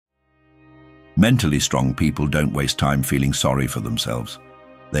Mentally strong people don't waste time feeling sorry for themselves.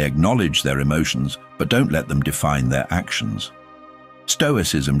 They acknowledge their emotions, but don't let them define their actions.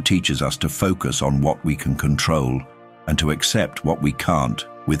 Stoicism teaches us to focus on what we can control and to accept what we can't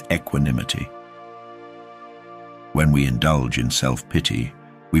with equanimity. When we indulge in self-pity,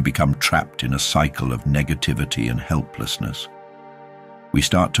 we become trapped in a cycle of negativity and helplessness. We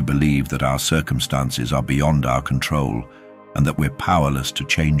start to believe that our circumstances are beyond our control and that we're powerless to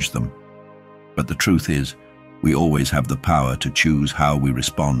change them. But the truth is, we always have the power to choose how we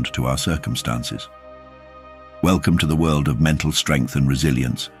respond to our circumstances. Welcome to the world of mental strength and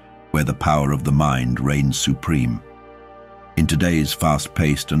resilience, where the power of the mind reigns supreme. In today's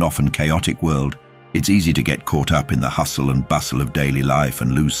fast-paced and often chaotic world, it's easy to get caught up in the hustle and bustle of daily life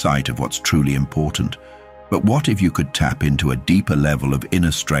and lose sight of what's truly important. But what if you could tap into a deeper level of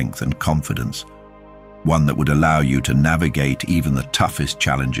inner strength and confidence, one that would allow you to navigate even the toughest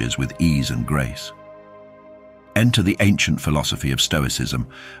challenges with ease and grace? Enter the ancient philosophy of Stoicism,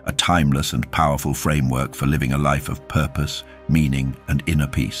 a timeless and powerful framework for living a life of purpose, meaning, and inner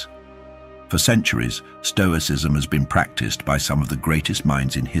peace. For centuries, Stoicism has been practiced by some of the greatest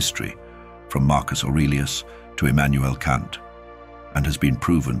minds in history, from Marcus Aurelius to Immanuel Kant, and has been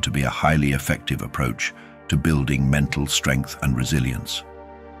proven to be a highly effective approach to building mental strength and resilience.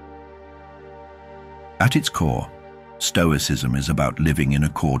 At its core, Stoicism is about living in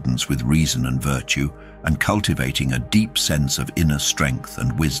accordance with reason and virtue and cultivating a deep sense of inner strength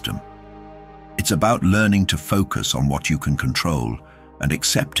and wisdom. It's about learning to focus on what you can control and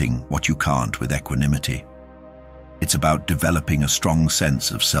accepting what you can't with equanimity. It's about developing a strong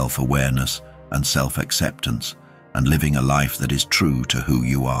sense of self-awareness and self-acceptance and living a life that is true to who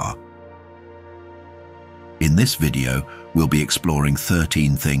you are. In this video, we'll be exploring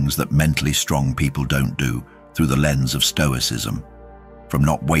 13 things that mentally strong people don't do through the lens of Stoicism. From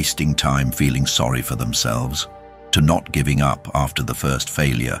not wasting time feeling sorry for themselves to not giving up after the first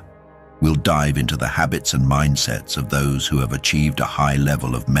failure, we'll dive into the habits and mindsets of those who have achieved a high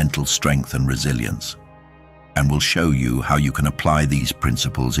level of mental strength and resilience. And we'll show you how you can apply these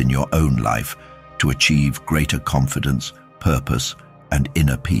principles in your own life to achieve greater confidence, purpose, and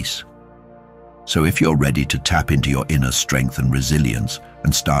inner peace. So if you're ready to tap into your inner strength and resilience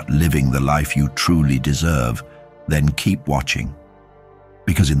and start living the life you truly deserve, then keep watching.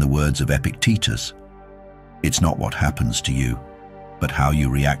 Because in the words of Epictetus, it's not what happens to you, but how you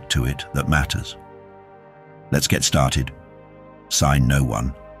react to it that matters. Let's get started. Sign no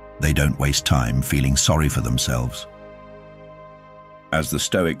one. They don't waste time feeling sorry for themselves. As the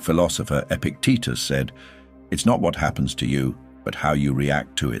Stoic philosopher Epictetus said, it's not what happens to you, but how you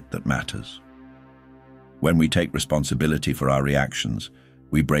react to it that matters. When we take responsibility for our reactions,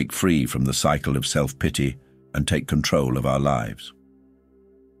 we break free from the cycle of self-pity and take control of our lives.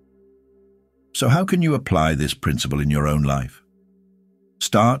 So how can you apply this principle in your own life?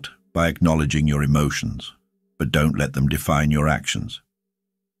 Start by acknowledging your emotions, but don't let them define your actions.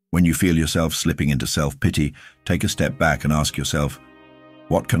 When you feel yourself slipping into self-pity, take a step back and ask yourself,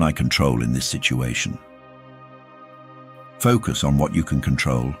 what can I control in this situation? Focus on what you can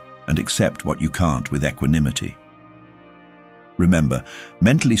control and accept what you can't with equanimity. Remember,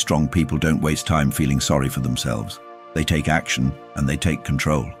 mentally strong people don't waste time feeling sorry for themselves. They take action and they take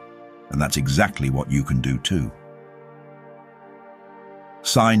control. And that's exactly what you can do too.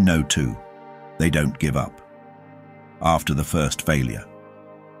 Sign no to. They don't give up. After the first failure.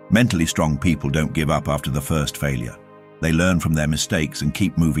 Mentally strong people don't give up after the first failure. They learn from their mistakes and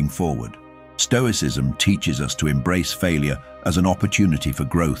keep moving forward. Stoicism teaches us to embrace failure as an opportunity for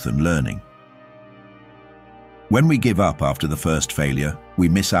growth and learning. When we give up after the first failure, we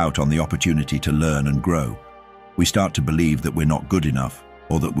miss out on the opportunity to learn and grow. We start to believe that we're not good enough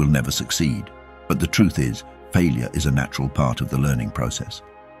or that we'll never succeed. But the truth is, failure is a natural part of the learning process.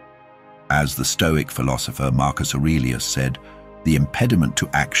 As the Stoic philosopher Marcus Aurelius said, the impediment to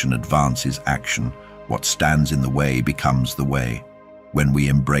action advances action. What stands in the way becomes the way. When we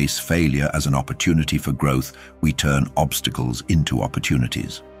embrace failure as an opportunity for growth, we turn obstacles into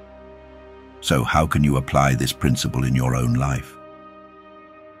opportunities. So how can you apply this principle in your own life?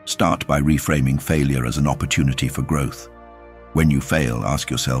 Start by reframing failure as an opportunity for growth. When you fail, ask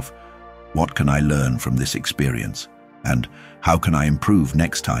yourself, what can I learn from this experience? And how can I improve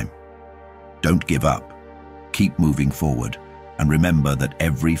next time? Don't give up. Keep moving forward. And remember that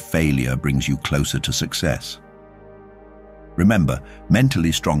every failure brings you closer to success. Remember,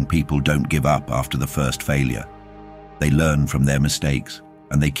 mentally strong people don't give up after the first failure. They learn from their mistakes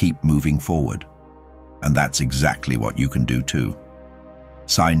and they keep moving forward. And that's exactly what you can do too.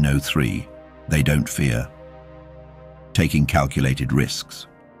 Sign no 3. They don't fear. Taking calculated risks.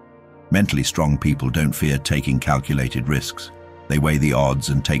 Mentally strong people don't fear taking calculated risks. They weigh the odds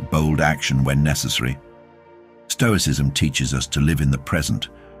and take bold action when necessary. Stoicism teaches us to live in the present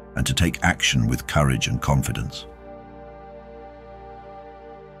and to take action with courage and confidence.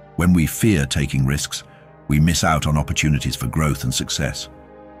 When we fear taking risks, we miss out on opportunities for growth and success.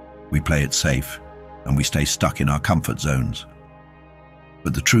 We play it safe, and we stay stuck in our comfort zones.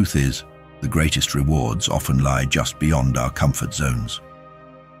 But the truth is, the greatest rewards often lie just beyond our comfort zones.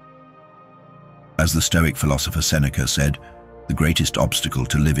 As the Stoic philosopher Seneca said, the greatest obstacle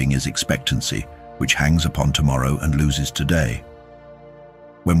to living is expectancy, which hangs upon tomorrow and loses today.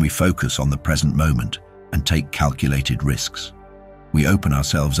 When we focus on the present moment and take calculated risks, we open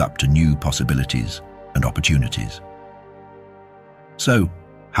ourselves up to new possibilities and opportunities. So,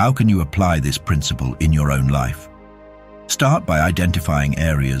 how can you apply this principle in your own life? Start by identifying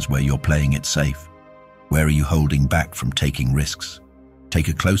areas where you're playing it safe. Where are you holding back from taking risks? Take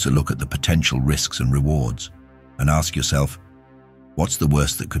a closer look at the potential risks and rewards and ask yourself, what's the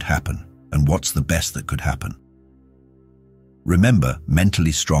worst that could happen and what's the best that could happen? Remember,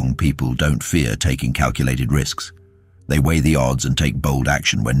 mentally strong people don't fear taking calculated risks. They weigh the odds and take bold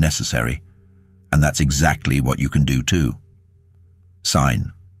action when necessary. And that's exactly what you can do too.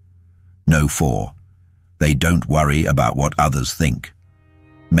 Sign. No 4. They don't worry about what others think.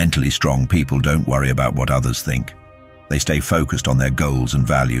 Mentally strong people don't worry about what others think. They stay focused on their goals and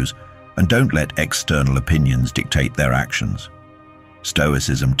values and don't let external opinions dictate their actions.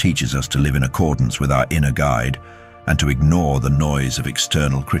 Stoicism teaches us to live in accordance with our inner guide and to ignore the noise of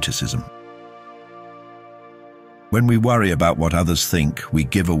external criticism. When we worry about what others think, we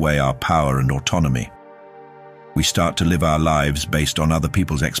give away our power and autonomy. We start to live our lives based on other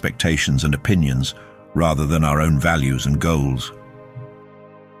people's expectations and opinions rather than our own values and goals.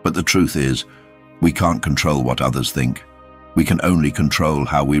 But the truth is, we can't control what others think. We can only control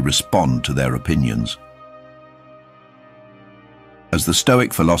how we respond to their opinions. As the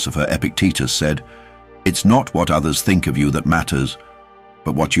Stoic philosopher Epictetus said, it's not what others think of you that matters,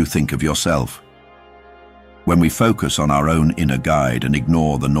 but what you think of yourself. When we focus on our own inner guide and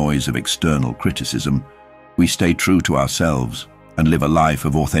ignore the noise of external criticism, we stay true to ourselves and live a life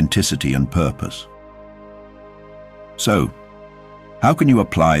of authenticity and purpose. So, how can you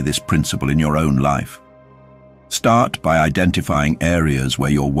apply this principle in your own life? Start by identifying areas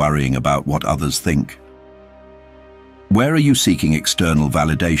where you're worrying about what others think. Where are you seeking external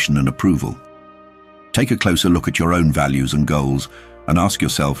validation and approval? Take a closer look at your own values and goals and ask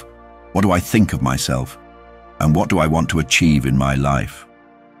yourself, what do I think of myself? And what do I want to achieve in my life?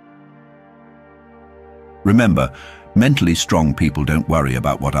 Remember, mentally strong people don't worry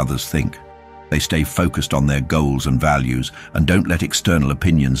about what others think. They stay focused on their goals and values and don't let external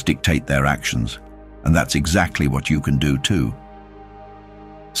opinions dictate their actions. And that's exactly what you can do too.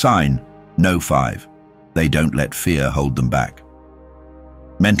 Sign, no 5. They don't let fear hold them back.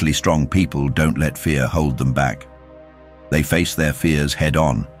 Mentally strong people don't let fear hold them back. They face their fears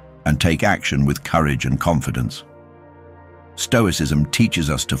head-on and take action with courage and confidence. Stoicism teaches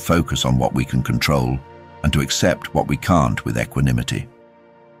us to focus on what we can control and to accept what we can't with equanimity.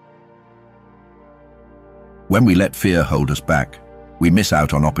 When we let fear hold us back, we miss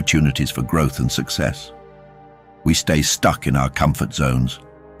out on opportunities for growth and success. We stay stuck in our comfort zones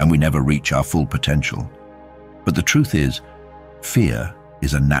and we never reach our full potential. But the truth is, fear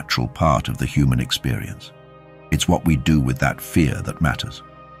is a natural part of the human experience. It's what we do with that fear that matters.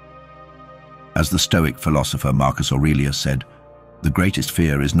 As the Stoic philosopher Marcus Aurelius said, the greatest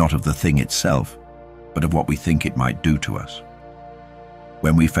fear is not of the thing itself, but of what we think it might do to us.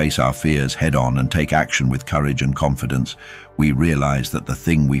 When we face our fears head-on and take action with courage and confidence, we realize that the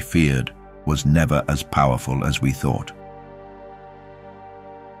thing we feared was never as powerful as we thought.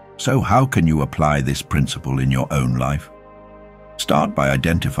 So how can you apply this principle in your own life? Start by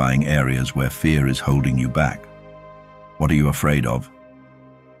identifying areas where fear is holding you back. What are you afraid of?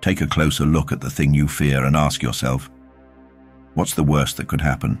 Take a closer look at the thing you fear and ask yourself, what's the worst that could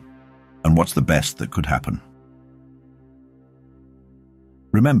happen? And what's the best that could happen?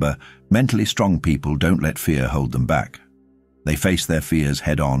 Remember, mentally strong people don't let fear hold them back. They face their fears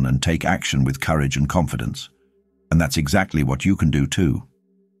head-on and take action with courage and confidence. And that's exactly what you can do too.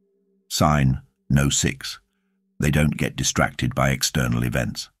 Sign, no 6. They don't get distracted by external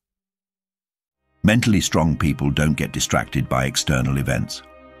events. Mentally strong people don't get distracted by external events.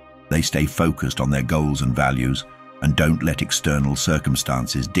 They stay focused on their goals and values and don't let external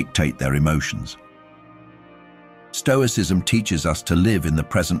circumstances dictate their emotions. Stoicism teaches us to live in the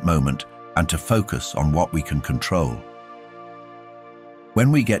present moment and to focus on what we can control.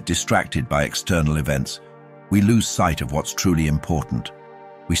 When we get distracted by external events, we lose sight of what's truly important.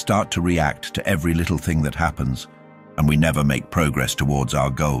 We start to react to every little thing that happens, and we never make progress towards our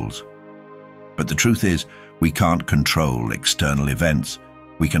goals. But the truth is, we can't control external events.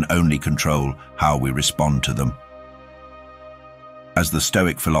 We can only control how we respond to them. As the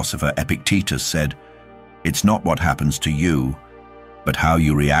Stoic philosopher Epictetus said, "It's not what happens to you, but how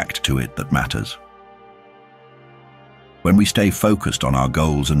you react to it that matters." When we stay focused on our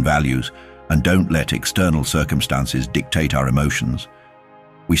goals and values and don't let external circumstances dictate our emotions,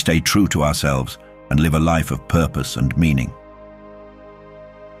 we stay true to ourselves and live a life of purpose and meaning.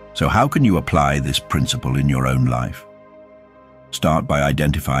 So how can you apply this principle in your own life? Start by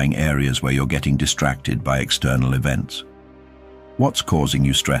identifying areas where you're getting distracted by external events. What's causing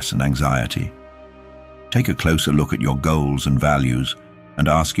you stress and anxiety? Take a closer look at your goals and values and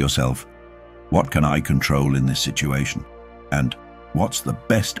ask yourself, what can I control in this situation? And what's the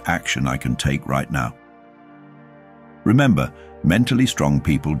best action I can take right now? Remember, mentally strong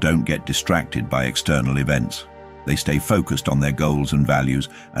people don't get distracted by external events. They stay focused on their goals and values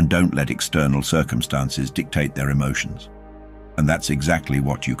and don't let external circumstances dictate their emotions. And that's exactly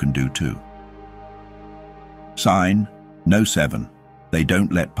what you can do too. Sign No. 7. They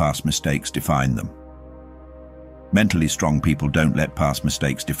don't let past mistakes define them. Mentally strong people don't let past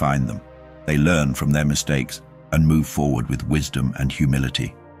mistakes define them. They learn from their mistakes and move forward with wisdom and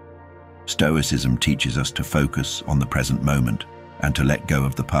humility. Stoicism teaches us to focus on the present moment and to let go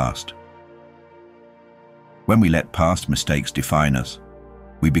of the past. When we let past mistakes define us,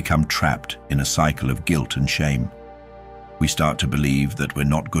 we become trapped in a cycle of guilt and shame. We start to believe that we're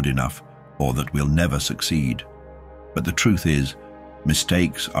not good enough or that we'll never succeed. But the truth is,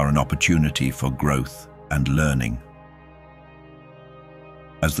 mistakes are an opportunity for growth and learning.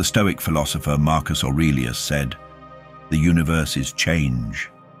 As the Stoic philosopher Marcus Aurelius said, "The universe is change.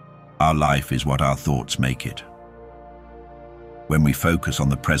 Our life is what our thoughts make it." When we focus on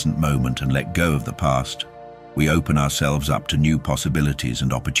the present moment and let go of the past, we open ourselves up to new possibilities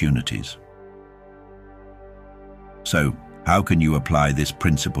and opportunities. So, how can you apply this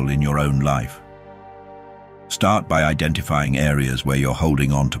principle in your own life? Start by identifying areas where you're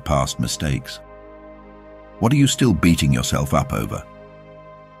holding on to past mistakes. What are you still beating yourself up over?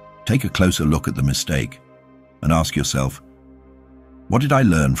 Take a closer look at the mistake and ask yourself, what did I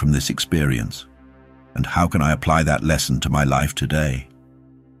learn from this experience? And how can I apply that lesson to my life today?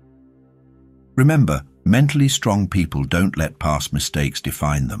 Remember, mentally strong people don't let past mistakes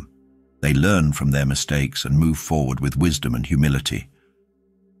define them. They learn from their mistakes and move forward with wisdom and humility.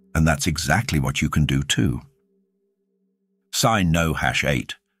 And that's exactly what you can do too. Sign No.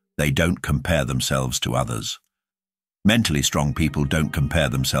 8. They don't compare themselves to others. Mentally strong people don't compare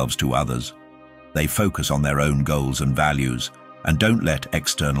themselves to others. They focus on their own goals and values and don't let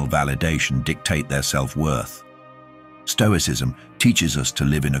external validation dictate their self-worth. Stoicism teaches us to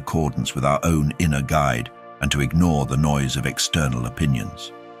live in accordance with our own inner guide and to ignore the noise of external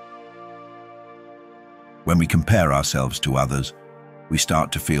opinions. When we compare ourselves to others, we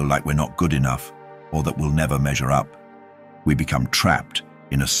start to feel like we're not good enough or that we'll never measure up. We become trapped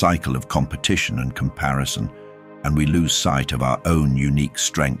in a cycle of competition and comparison, and we lose sight of our own unique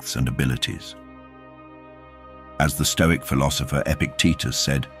strengths and abilities. As the Stoic philosopher Epictetus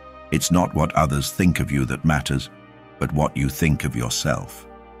said, "It's not what others think of you that matters, but what you think of yourself."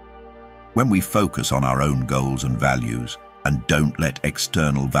 When we focus on our own goals and values and don't let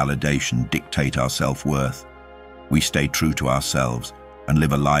external validation dictate our self-worth, we stay true to ourselves and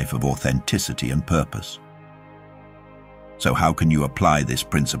live a life of authenticity and purpose. So how can you apply this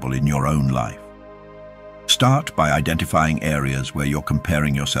principle in your own life? Start by identifying areas where you're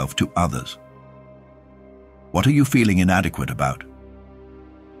comparing yourself to others. What are you feeling inadequate about?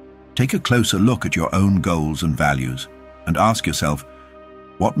 Take a closer look at your own goals and values and ask yourself,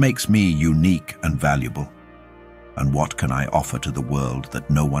 what makes me unique and valuable? And what can I offer to the world that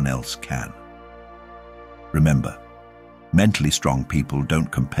no one else can? Remember, mentally strong people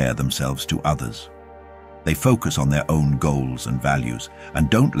don't compare themselves to others. They focus on their own goals and values and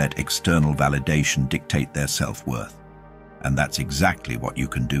don't let external validation dictate their self-worth. And that's exactly what you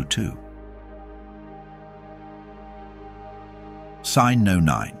can do too. Sign No.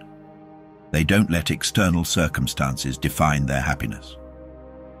 9. They don't let external circumstances define their happiness.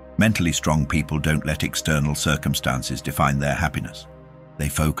 Mentally strong people don't let external circumstances define their happiness. They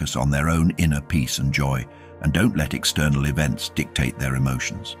focus on their own inner peace and joy and don't let external events dictate their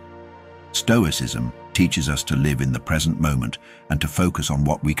emotions. Stoicism teaches us to live in the present moment and to focus on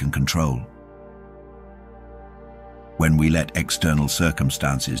what we can control. When we let external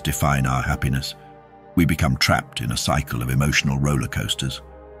circumstances define our happiness, we become trapped in a cycle of emotional roller coasters.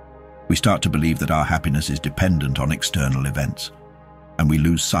 We start to believe that our happiness is dependent on external events. and we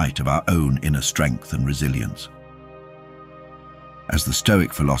lose sight of our own inner strength and resilience. As the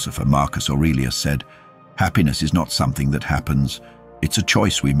Stoic philosopher Marcus Aurelius said, happiness is not something that happens, it's a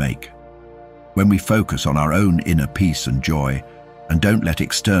choice we make. When we focus on our own inner peace and joy, and don't let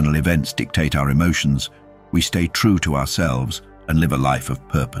external events dictate our emotions, we stay true to ourselves and live a life of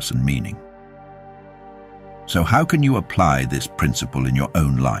purpose and meaning. So how can you apply this principle in your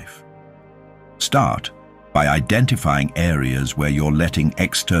own life? Start by identifying areas where you're letting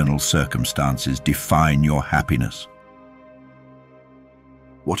external circumstances define your happiness.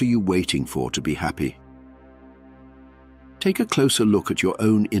 What are you waiting for to be happy? Take a closer look at your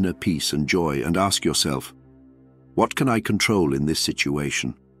own inner peace and joy and ask yourself, what can I control in this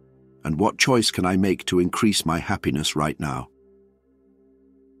situation? And what choice can I make to increase my happiness right now?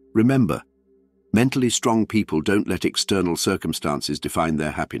 Remember, mentally strong people don't let external circumstances define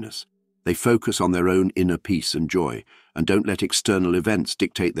their happiness. They focus on their own inner peace and joy and don't let external events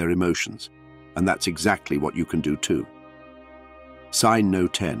dictate their emotions. And that's exactly what you can do too. Sign No.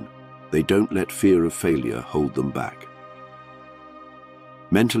 10. They don't let fear of failure hold them back.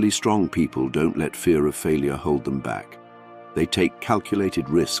 Mentally strong people don't let fear of failure hold them back. They take calculated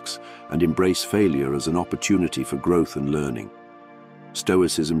risks and embrace failure as an opportunity for growth and learning.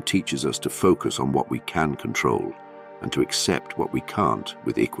 Stoicism teaches us to focus on what we can control and to accept what we can't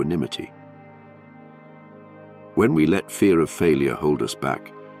with equanimity. When we let fear of failure hold us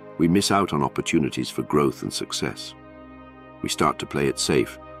back, we miss out on opportunities for growth and success. We start to play it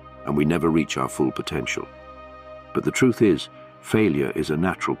safe, and we never reach our full potential. But the truth is, failure is a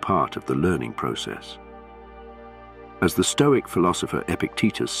natural part of the learning process. As the Stoic philosopher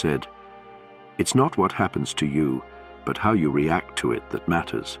Epictetus said, "It's not what happens to you, but how you react to it that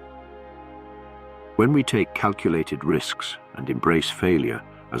matters." When we take calculated risks and embrace failure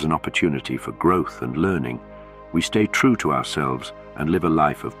as an opportunity for growth and learning, we stay true to ourselves and live a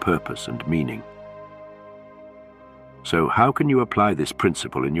life of purpose and meaning. So how can you apply this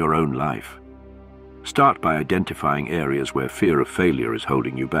principle in your own life? Start by identifying areas where fear of failure is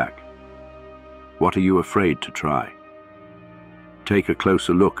holding you back. What are you afraid to try? Take a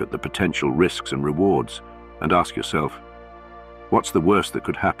closer look at the potential risks and rewards and ask yourself, what's the worst that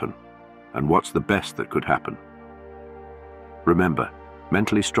could happen? And what's the best that could happen? Remember,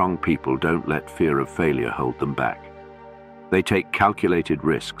 mentally strong people don't let fear of failure hold them back. They take calculated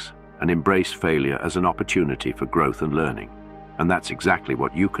risks and embrace failure as an opportunity for growth and learning. And that's exactly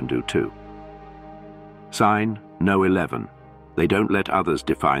what you can do too. Sign No. 11. They don't let others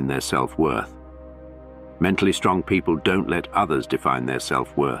define their self-worth. Mentally strong people don't let others define their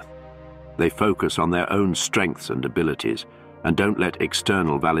self-worth. They focus on their own strengths and abilities and don't let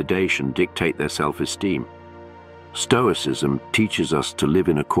external validation dictate their self-esteem. Stoicism teaches us to live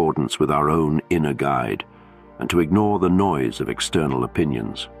in accordance with our own inner guide and to ignore the noise of external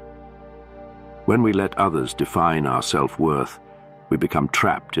opinions. When we let others define our self-worth, we become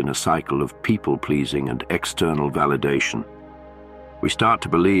trapped in a cycle of people-pleasing and external validation. We start to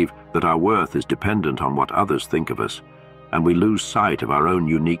believe that our worth is dependent on what others think of us, and we lose sight of our own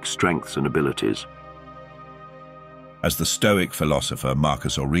unique strengths and abilities. As the Stoic philosopher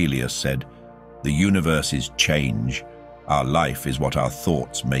Marcus Aurelius said, "The universe is change, our life is what our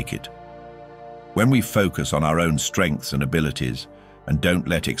thoughts make it." When we focus on our own strengths and abilities, and don't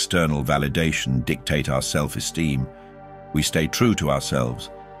let external validation dictate our self-esteem, we stay true to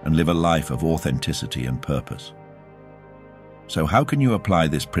ourselves and live a life of authenticity and purpose. So how can you apply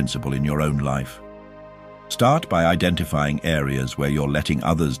this principle in your own life? Start by identifying areas where you're letting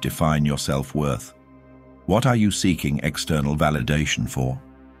others define your self-worth. What are you seeking external validation for?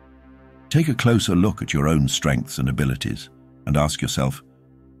 Take a closer look at your own strengths and abilities and ask yourself,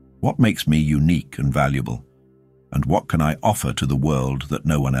 what makes me unique and valuable? And what can I offer to the world that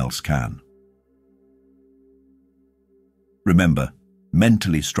no one else can? Remember,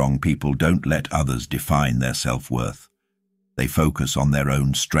 mentally strong people don't let others define their self-worth. They focus on their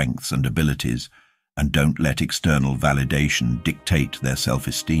own strengths and abilities and don't let external validation dictate their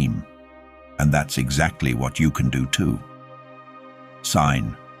self-esteem. And that's exactly what you can do too.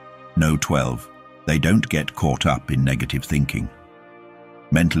 Sign No. 12. They don't get caught up in negative thinking.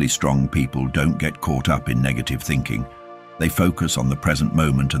 Mentally strong people don't get caught up in negative thinking. They focus on the present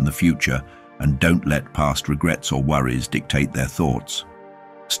moment and the future and don't let past regrets or worries dictate their thoughts.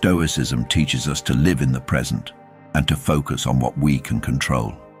 Stoicism teaches us to live in the present and to focus on what we can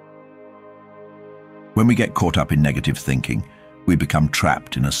control. When we get caught up in negative thinking, we become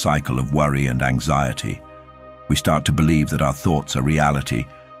trapped in a cycle of worry and anxiety. We start to believe that our thoughts are reality,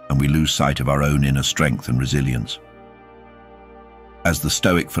 and we lose sight of our own inner strength and resilience. As the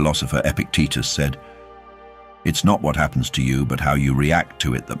Stoic philosopher Epictetus said, It's not what happens to you, but how you react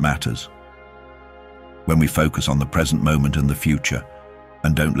to it that matters. When we focus on the present moment and the future,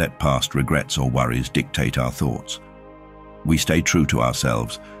 and don't let past regrets or worries dictate our thoughts, we stay true to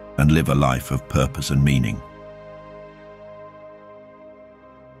ourselves and live a life of purpose and meaning.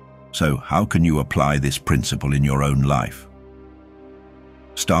 So, how can you apply this principle in your own life?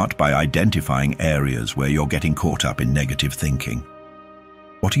 Start by identifying areas where you're getting caught up in negative thinking.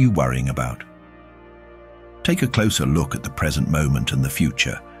 What are you worrying about? Take a closer look at the present moment and the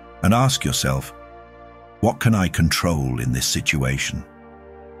future and ask yourself, what can I control in this situation?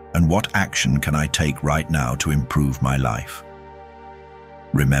 And what action can I take right now to improve my life?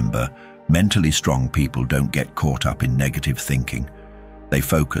 Remember, mentally strong people don't get caught up in negative thinking. They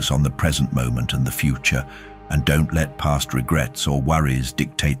focus on the present moment and the future and don't let past regrets or worries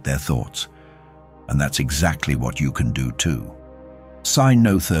dictate their thoughts. And that's exactly what you can do too. Sign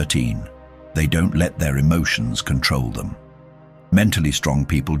No. 13. They don't let their emotions control them. Mentally strong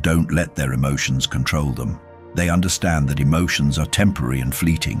people don't let their emotions control them. They understand that emotions are temporary and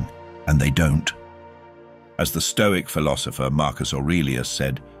fleeting, and they don't. As the Stoic philosopher Marcus Aurelius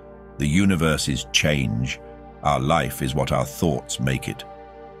said, "The universe is change. Our life is what our thoughts make it."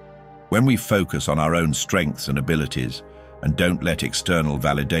 When we focus on our own strengths and abilities and don't let external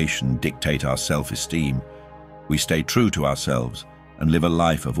validation dictate our self-esteem, we stay true to ourselves and live a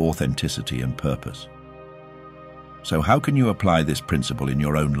life of authenticity and purpose. So how can you apply this principle in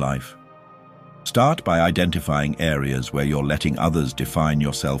your own life? Start by identifying areas where you're letting others define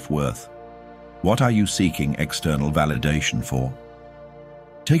your self-worth. What are you seeking external validation for?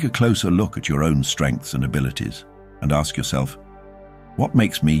 Take a closer look at your own strengths and abilities and ask yourself, what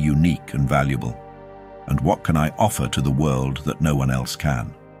makes me unique and valuable? And what can I offer to the world that no one else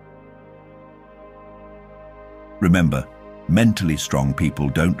can? Remember, mentally strong people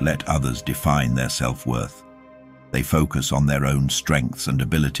don't let others define their self-worth. They focus on their own strengths and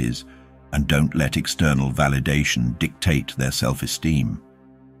abilities and don't let external validation dictate their self-esteem.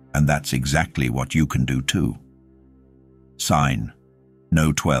 And that's exactly what you can do too. Sign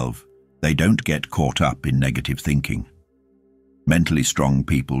No. 12. They don't get caught up in negative thinking. Mentally strong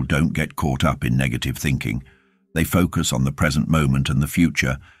people don't get caught up in negative thinking. They focus on the present moment and the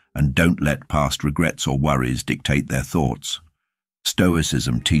future and don't let past regrets or worries dictate their thoughts.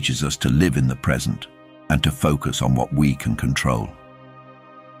 Stoicism teaches us to live in the present and to focus on what we can control.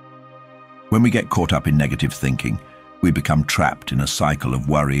 When we get caught up in negative thinking, we become trapped in a cycle of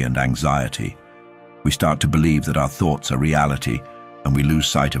worry and anxiety. We start to believe that our thoughts are reality, and we lose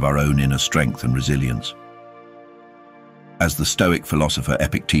sight of our own inner strength and resilience. As the Stoic philosopher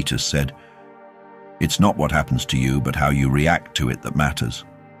Epictetus said, "It's not what happens to you, but how you react to it that matters."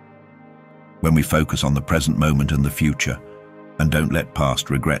 When we focus on the present moment and the future, and don't let past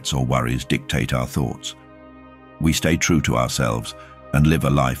regrets or worries dictate our thoughts, we stay true to ourselves and live a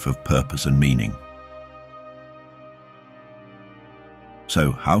life of purpose and meaning.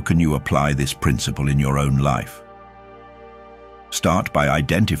 So, how can you apply this principle in your own life? Start by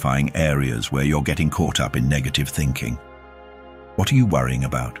identifying areas where you're getting caught up in negative thinking. What are you worrying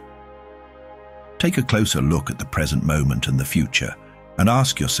about? Take a closer look at the present moment and the future and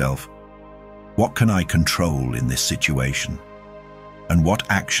ask yourself, what can I control in this situation? And what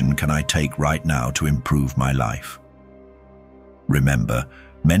action can I take right now to improve my life? Remember,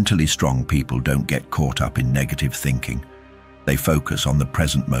 mentally strong people don't get caught up in negative thinking. They focus on the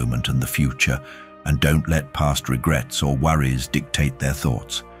present moment and the future and don't let past regrets or worries dictate their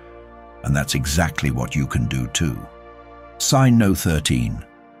thoughts. And that's exactly what you can do too. Sign No. 13.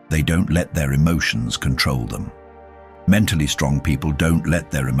 They don't let their emotions control them. Mentally strong people don't let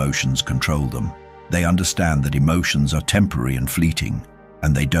their emotions control them. They understand that emotions are temporary and fleeting,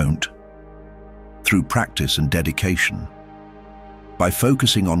 and they don't. Through practice and dedication, by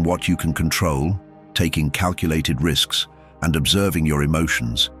focusing on what you can control, taking calculated risks, and observing your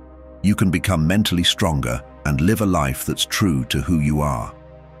emotions, you can become mentally stronger and live a life that's true to who you are.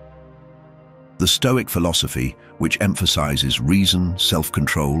 The Stoic philosophy, which emphasizes reason,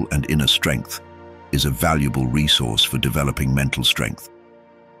 self-control, and inner strength, is a valuable resource for developing mental strength.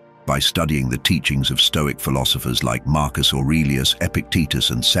 By studying the teachings of Stoic philosophers like Marcus Aurelius, Epictetus,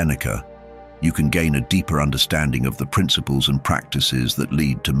 and Seneca, you can gain a deeper understanding of the principles and practices that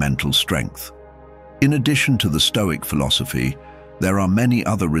lead to mental strength. In addition to the Stoic philosophy, there are many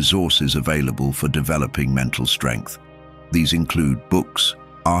other resources available for developing mental strength. These include books,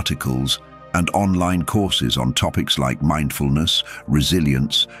 articles, and online courses on topics like mindfulness,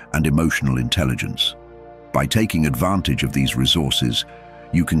 resilience, and emotional intelligence. By taking advantage of these resources,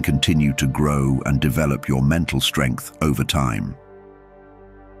 you can continue to grow and develop your mental strength over time.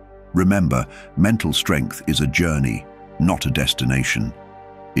 Remember, mental strength is a journey, not a destination.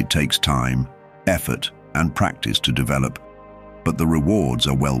 It takes time, effort, and practice to develop, but the rewards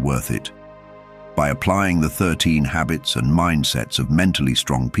are well worth it. By applying the 13 habits and mindsets of mentally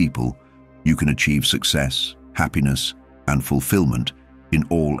strong people, you can achieve success, happiness, and fulfillment in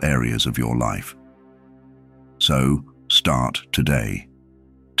all areas of your life. So, start today.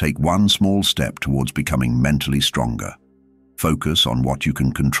 Take one small step towards becoming mentally stronger. Focus on what you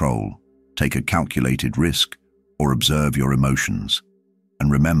can control, take a calculated risk, or observe your emotions.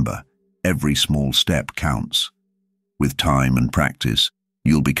 And remember, every small step counts. With time and practice,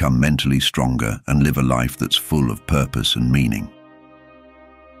 you'll become mentally stronger and live a life that's full of purpose and meaning.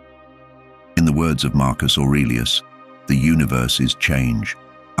 In the words of Marcus Aurelius, the universe is change.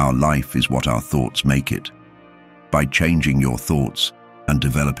 Our life is what our thoughts make it. By changing your thoughts and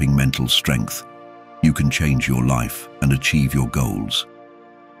developing mental strength, you can change your life and achieve your goals.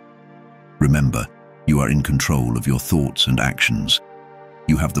 Remember, you are in control of your thoughts and actions.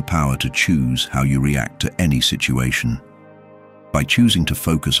 You have the power to choose how you react to any situation. By choosing to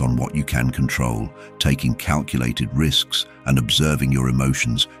focus on what you can control, taking calculated risks, and observing your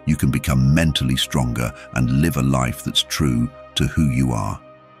emotions, you can become mentally stronger and live a life that's true to who you are.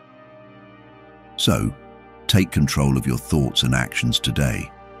 So, take control of your thoughts and actions today.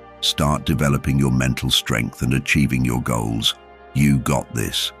 Start developing your mental strength and achieving your goals. You got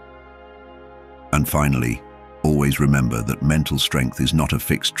this. And finally, always remember that mental strength is not a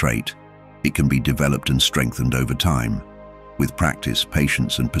fixed trait. It can be developed and strengthened over time. With practice,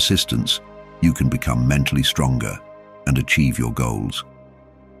 patience, and persistence, you can become mentally stronger and achieve your goals.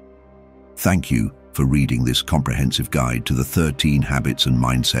 Thank you for reading this comprehensive guide to the 13 habits and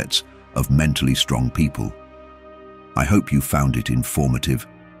mindsets of mentally strong people. I hope you found it informative,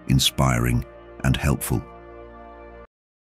 inspiring, and helpful.